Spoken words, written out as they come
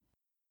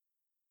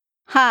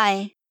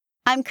Hi,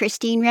 I'm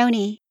Christine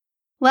Roney.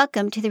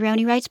 Welcome to the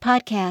Roney Writes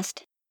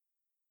Podcast.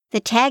 The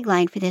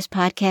tagline for this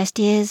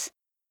podcast is,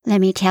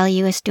 "Let me tell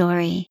you a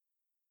story,"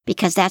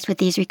 because that's what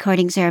these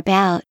recordings are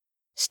about,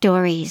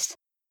 stories.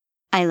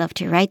 I love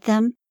to write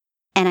them,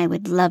 and I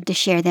would love to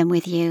share them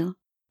with you.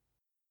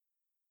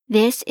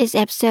 This is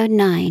episode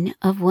 9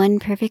 of One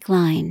Perfect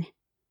Line,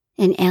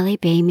 an Ellie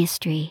Bay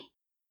mystery.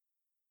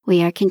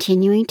 We are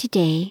continuing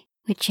today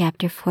with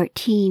chapter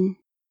 14.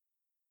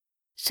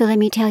 So let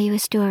me tell you a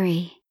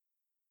story.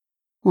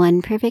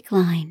 One Perfect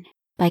Line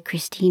by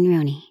Christine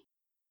Roney.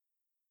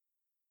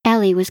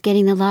 Ellie was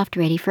getting the loft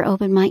ready for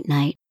open mic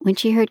night when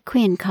she heard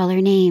Quinn call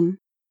her name.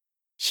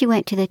 She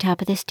went to the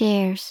top of the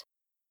stairs.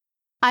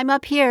 "I'm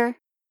up here,"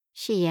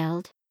 she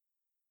yelled.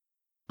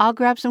 "I'll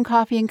grab some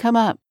coffee and come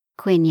up,"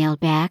 Quinn yelled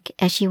back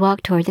as she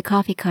walked toward the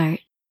coffee cart.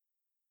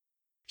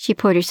 She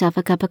poured herself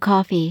a cup of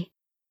coffee,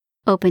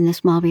 opened the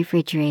small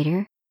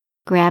refrigerator,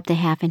 grabbed the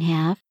half and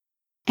half,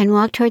 and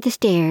walked toward the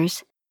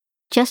stairs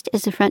just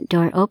as the front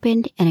door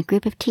opened and a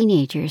group of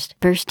teenagers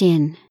burst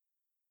in.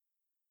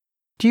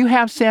 "Do you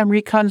have Sam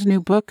Recon's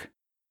new book?"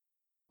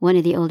 one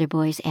of the older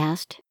boys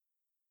asked.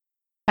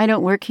 "I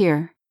don't work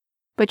here,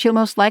 but you'll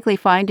most likely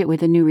find it with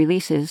the new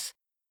releases,"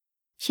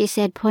 she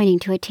said, pointing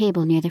to a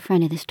table near the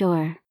front of the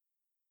store.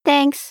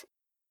 "Thanks,"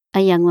 a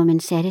young woman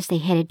said as they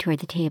headed toward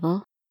the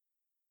table.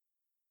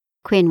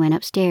 Quinn went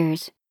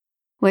upstairs,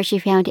 where she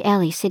found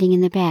Ellie sitting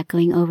in the back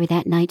going over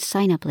that night's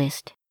sign-up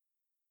list.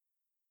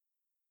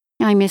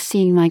 "I miss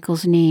seeing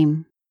Michael's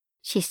name,"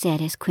 she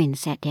said as Quinn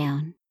sat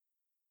down.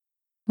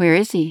 "Where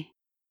is he?"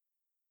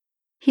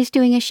 "He's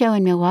doing a show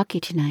in Milwaukee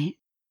tonight."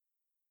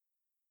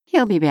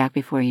 "He'll be back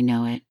before you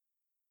know it."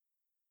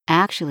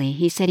 "Actually,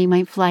 he said he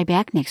might fly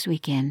back next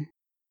weekend."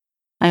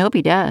 "I hope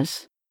he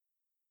does.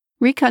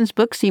 Recon's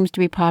book seems to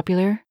be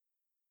popular.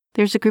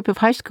 There's a group of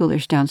high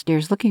schoolers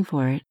downstairs looking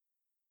for it."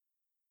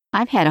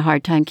 "I've had a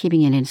hard time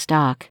keeping it in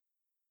stock.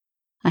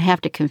 I have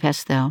to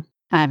confess, though,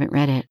 I haven't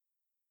read it."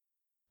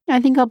 "I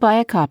think I'll buy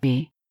a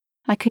copy.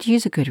 I could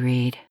use a good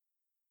read."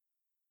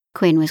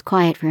 Quinn was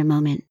quiet for a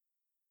moment.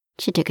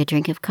 She took a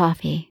drink of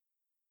coffee,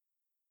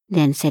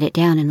 then set it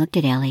down and looked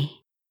at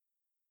Ellie.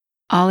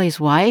 "Ollie's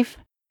wife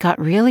got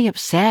really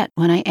upset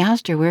when I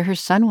asked her where her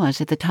son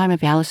was at the time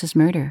of Alice's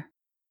murder."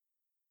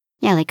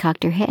 Ellie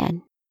cocked her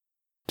head.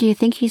 "Do you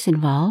think he's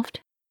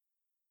involved?"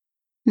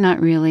 "Not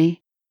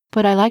really,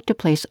 but I like to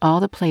place all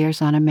the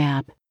players on a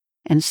map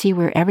and see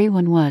where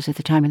everyone was at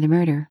the time of the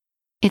murder.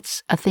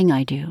 It's a thing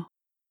I do."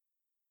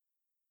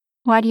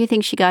 "Why do you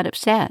think she got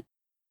upset?"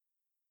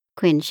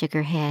 Quinn shook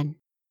her head.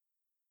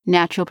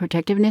 "Natural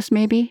protectiveness,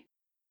 maybe?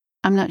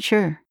 I'm not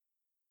sure."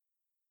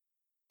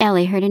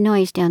 Ellie heard a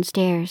noise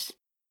downstairs.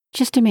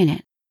 "Just a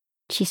minute,"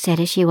 she said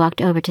as she walked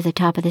over to the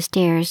top of the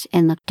stairs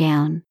and looked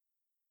down.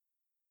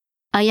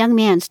 A young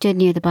man stood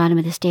near the bottom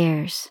of the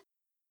stairs.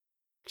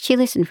 She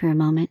listened for a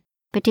moment,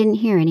 but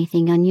didn't hear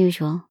anything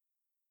unusual.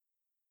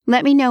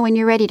 "Let me know when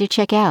you're ready to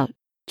check out,"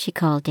 she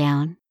called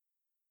down.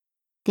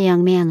 The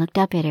young man looked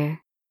up at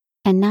her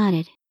and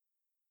nodded.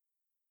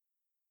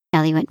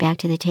 Ellie went back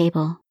to the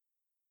table.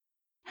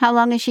 "How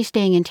long is she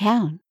staying in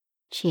town?"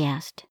 she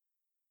asked.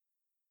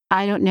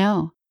 "I don't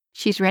know.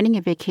 She's renting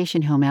a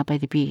vacation home out by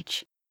the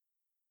beach.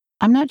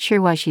 I'm not sure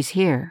why she's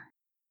here."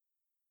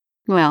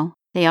 "Well,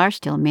 they are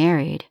still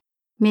married.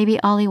 Maybe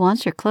Ollie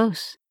wants her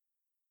close."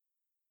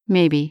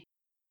 "Maybe."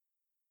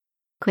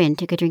 Quinn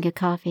took a drink of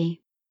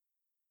coffee.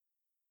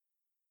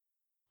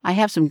 "I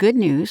have some good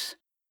news.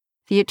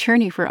 The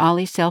attorney for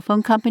Ollie's cell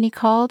phone company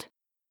called,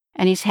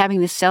 and he's having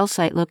the cell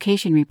site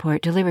location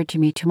report delivered to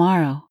me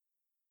tomorrow,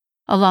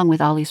 along with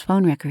Ollie's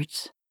phone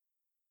records."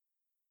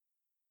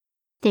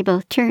 They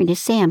both turned as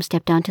Sam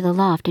stepped onto the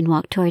loft and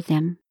walked toward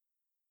them.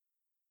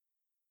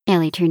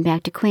 Ellie turned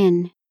back to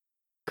Quinn.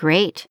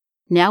 "Great.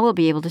 Now we'll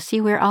be able to see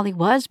where Ollie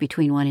was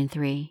between 1 and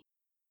 3.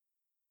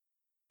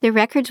 "The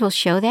records will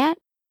show that?"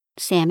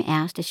 Sam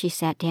asked as she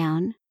sat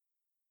down.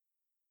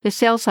 "The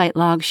cell site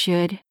logs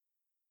should.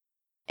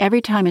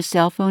 Every time a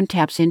cell phone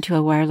taps into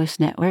a wireless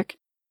network,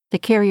 the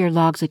carrier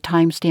logs a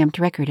time-stamped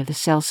record of the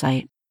cell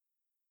site,"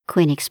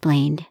 Quinn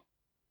explained.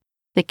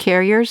 "The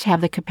carriers have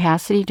the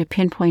capacity to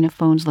pinpoint a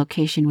phone's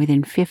location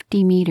within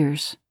 50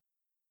 meters.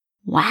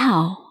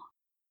 Wow.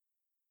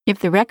 If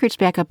the records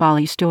back up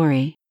Ollie's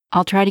story,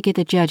 I'll try to get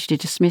the judge to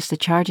dismiss the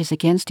charges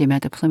against him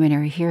at the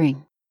preliminary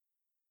hearing."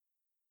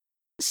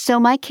 "So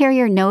my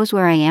carrier knows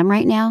where I am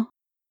right now?"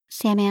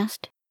 Sam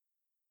asked.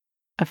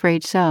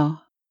 "Afraid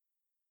so."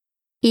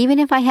 "Even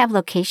if I have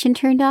location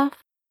turned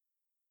off?"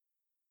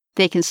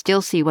 "They can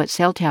still see what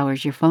cell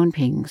towers your phone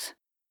pings.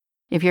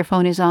 If your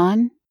phone is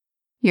on,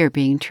 you're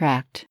being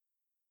tracked."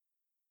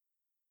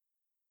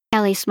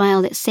 Ellie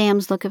smiled at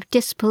Sam's look of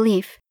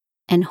disbelief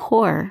and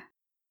horror.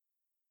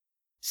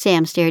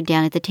 Sam stared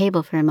down at the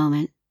table for a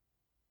moment,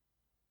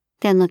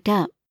 then looked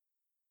up.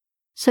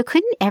 So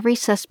couldn't every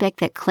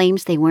suspect that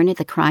claims they weren't at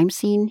the crime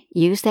scene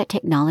use that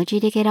technology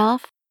to get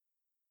off?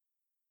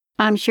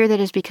 "I'm sure that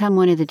has become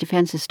one of the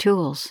defense's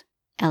tools,"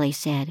 Ellie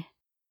said.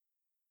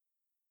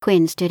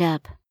 Quinn stood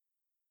up.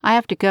 "I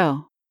have to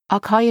go. I'll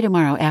call you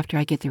tomorrow after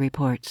I get the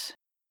reports.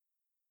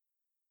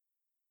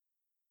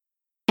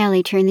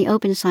 Ellie turned the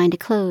open sign to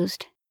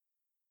closed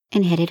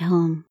and headed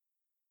home.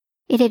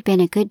 It had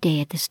been a good day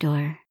at the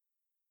store.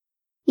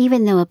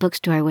 Even though a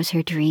bookstore was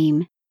her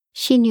dream,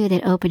 she knew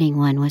that opening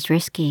one was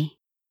risky.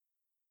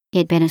 It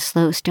had been a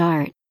slow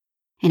start,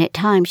 and at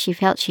times she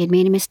felt she had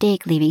made a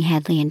mistake leaving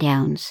Hadley and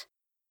Downs.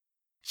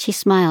 She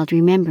smiled,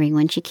 remembering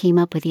when she came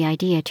up with the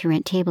idea to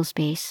rent table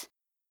space.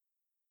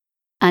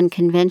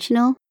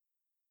 Unconventional?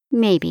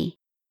 Maybe,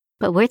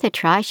 but worth a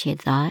try, she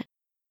had thought.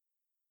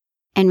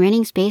 And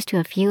renting space to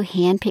a few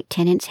hand-picked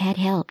tenants had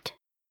helped.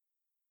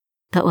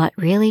 But what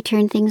really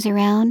turned things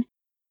around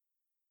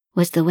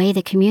was the way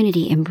the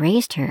community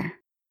embraced her.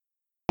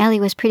 Ellie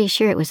was pretty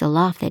sure it was the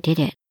loft that did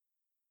it.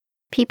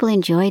 People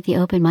enjoyed the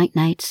open mic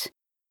nights,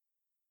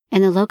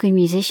 and the local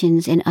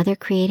musicians and other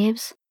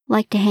creatives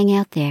liked to hang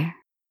out there.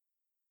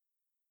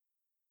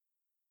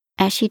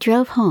 As she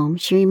drove home,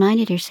 she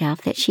reminded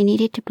herself that she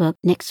needed to book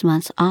next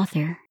month's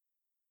author.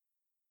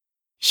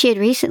 She had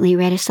recently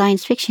read a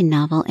science fiction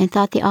novel and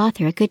thought the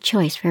author a good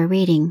choice for a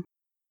reading.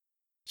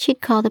 She'd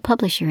call the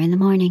publisher in the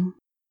morning.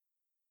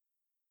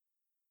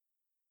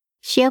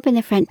 She opened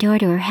the front door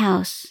to her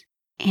house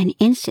and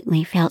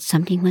instantly felt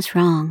something was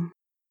wrong.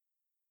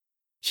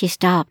 She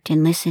stopped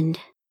and listened.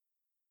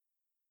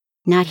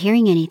 Not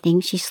hearing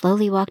anything, she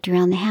slowly walked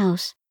around the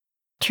house,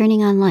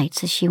 turning on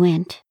lights as she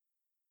went.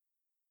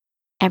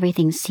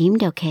 Everything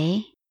seemed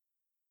okay.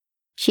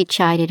 She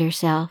chided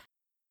herself.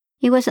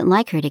 It wasn't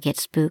like her to get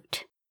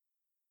spooked.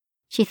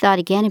 She thought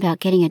again about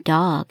getting a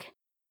dog.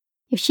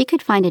 If she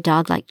could find a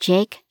dog like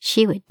Jake,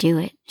 she would do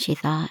it, she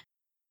thought.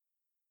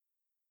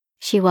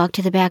 She walked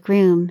to the back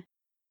room,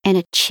 and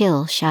a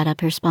chill shot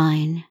up her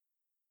spine.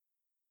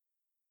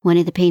 One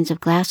of the panes of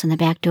glass on the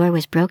back door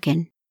was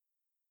broken,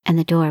 and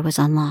the door was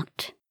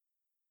unlocked.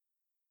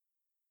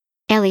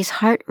 Ellie's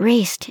heart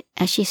raced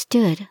as she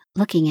stood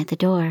looking at the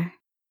door.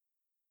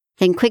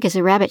 Then, quick as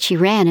a rabbit, she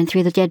ran and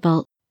threw the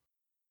deadbolt.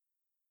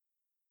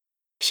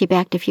 She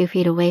backed a few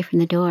feet away from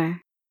the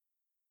door.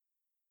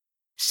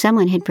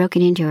 Someone had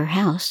broken into her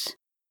house.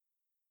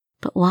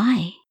 But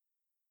why?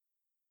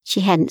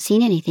 She hadn't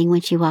seen anything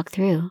when she walked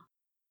through.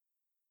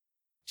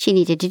 She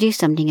needed to do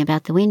something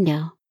about the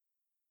window.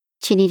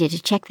 She needed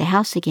to check the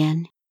house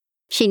again.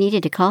 She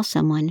needed to call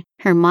someone.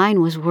 Her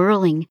mind was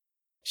whirling.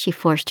 She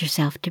forced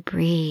herself to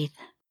breathe.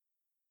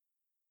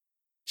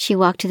 She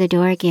walked to the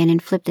door again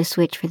and flipped the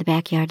switch for the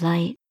backyard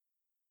light.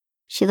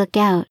 She looked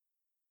out.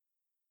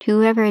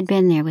 Whoever had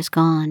been there was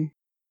gone.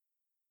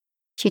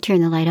 She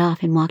turned the light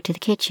off and walked to the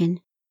kitchen,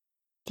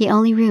 the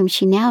only room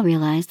she now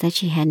realized that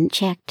she hadn't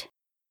checked.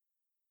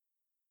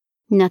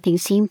 Nothing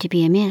seemed to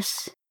be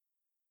amiss.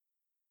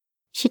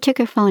 She took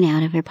her phone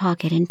out of her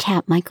pocket and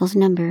tapped Michael's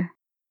number.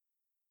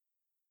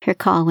 Her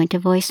call went to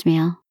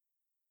voicemail.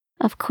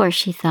 Of course,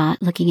 she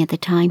thought, looking at the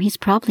time, he's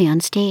probably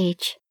on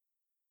stage.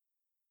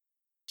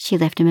 She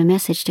left him a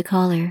message to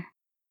call her.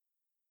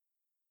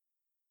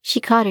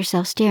 She caught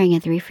herself staring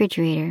at the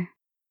refrigerator.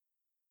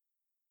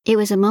 It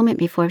was a moment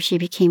before she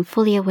became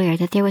fully aware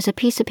that there was a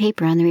piece of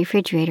paper on the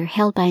refrigerator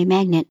held by a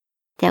magnet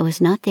that was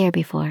not there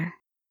before.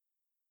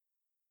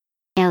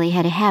 Ellie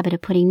had a habit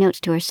of putting notes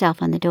to herself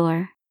on the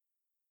door.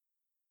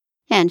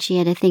 And she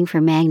had a thing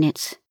for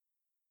magnets.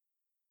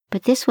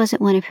 But this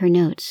wasn't one of her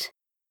notes.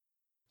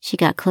 She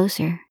got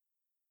closer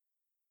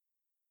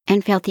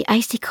and felt the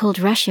icy cold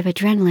rush of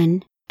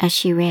adrenaline as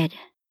she read.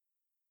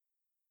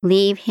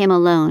 "Leave him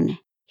alone.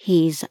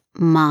 He's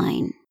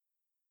mine."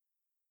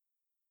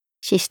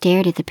 She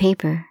stared at the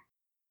paper,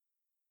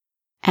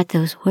 at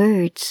those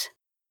words.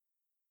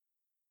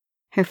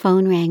 Her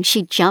phone rang.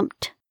 She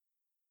jumped.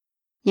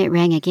 It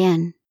rang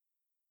again.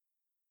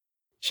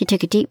 She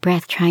took a deep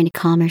breath, trying to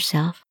calm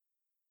herself.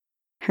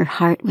 Her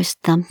heart was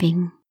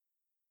thumping.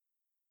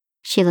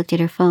 She looked at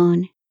her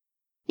phone.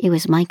 It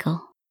was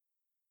Michael.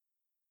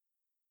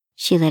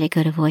 She let it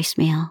go to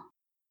voicemail.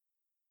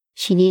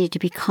 She needed to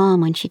be calm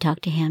when she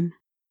talked to him.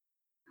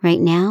 Right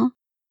now,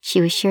 she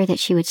was sure that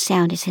she would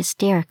sound as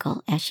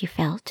hysterical as she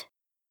felt.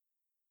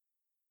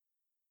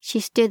 She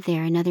stood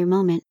there another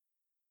moment,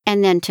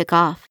 and then took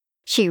off.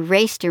 She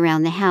raced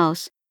around the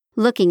house,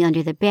 looking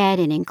under the bed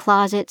and in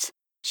closets.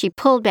 She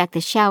pulled back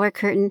the shower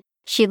curtain.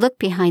 She looked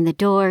behind the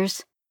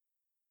doors.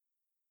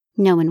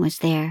 No one was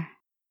there.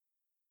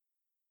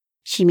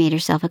 She made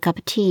herself a cup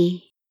of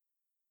tea.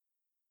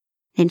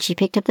 Then she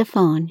picked up the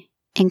phone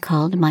and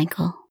called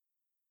Michael.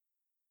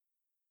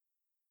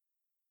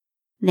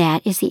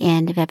 That is the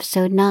end of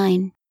episode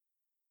 9.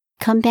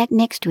 Come back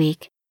next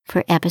week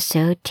for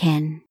episode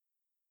 10.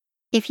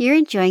 If you're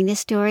enjoying this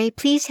story,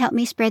 please help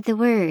me spread the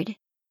word.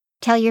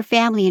 Tell your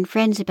family and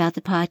friends about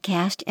the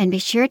podcast, and be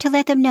sure to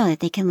let them know that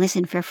they can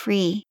listen for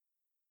free.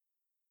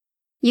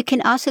 You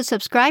can also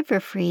subscribe for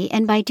free,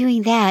 and by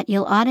doing that,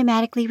 you'll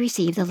automatically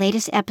receive the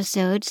latest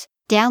episodes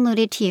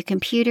downloaded to your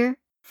computer,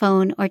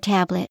 phone, or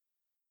tablet.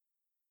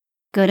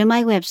 Go to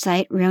my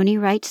website,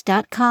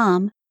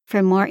 ronywrites.com,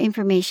 for more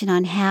information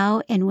on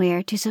how and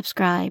where to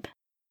subscribe.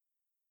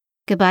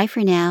 Goodbye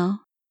for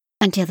now,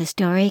 until the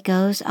story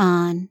goes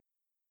on.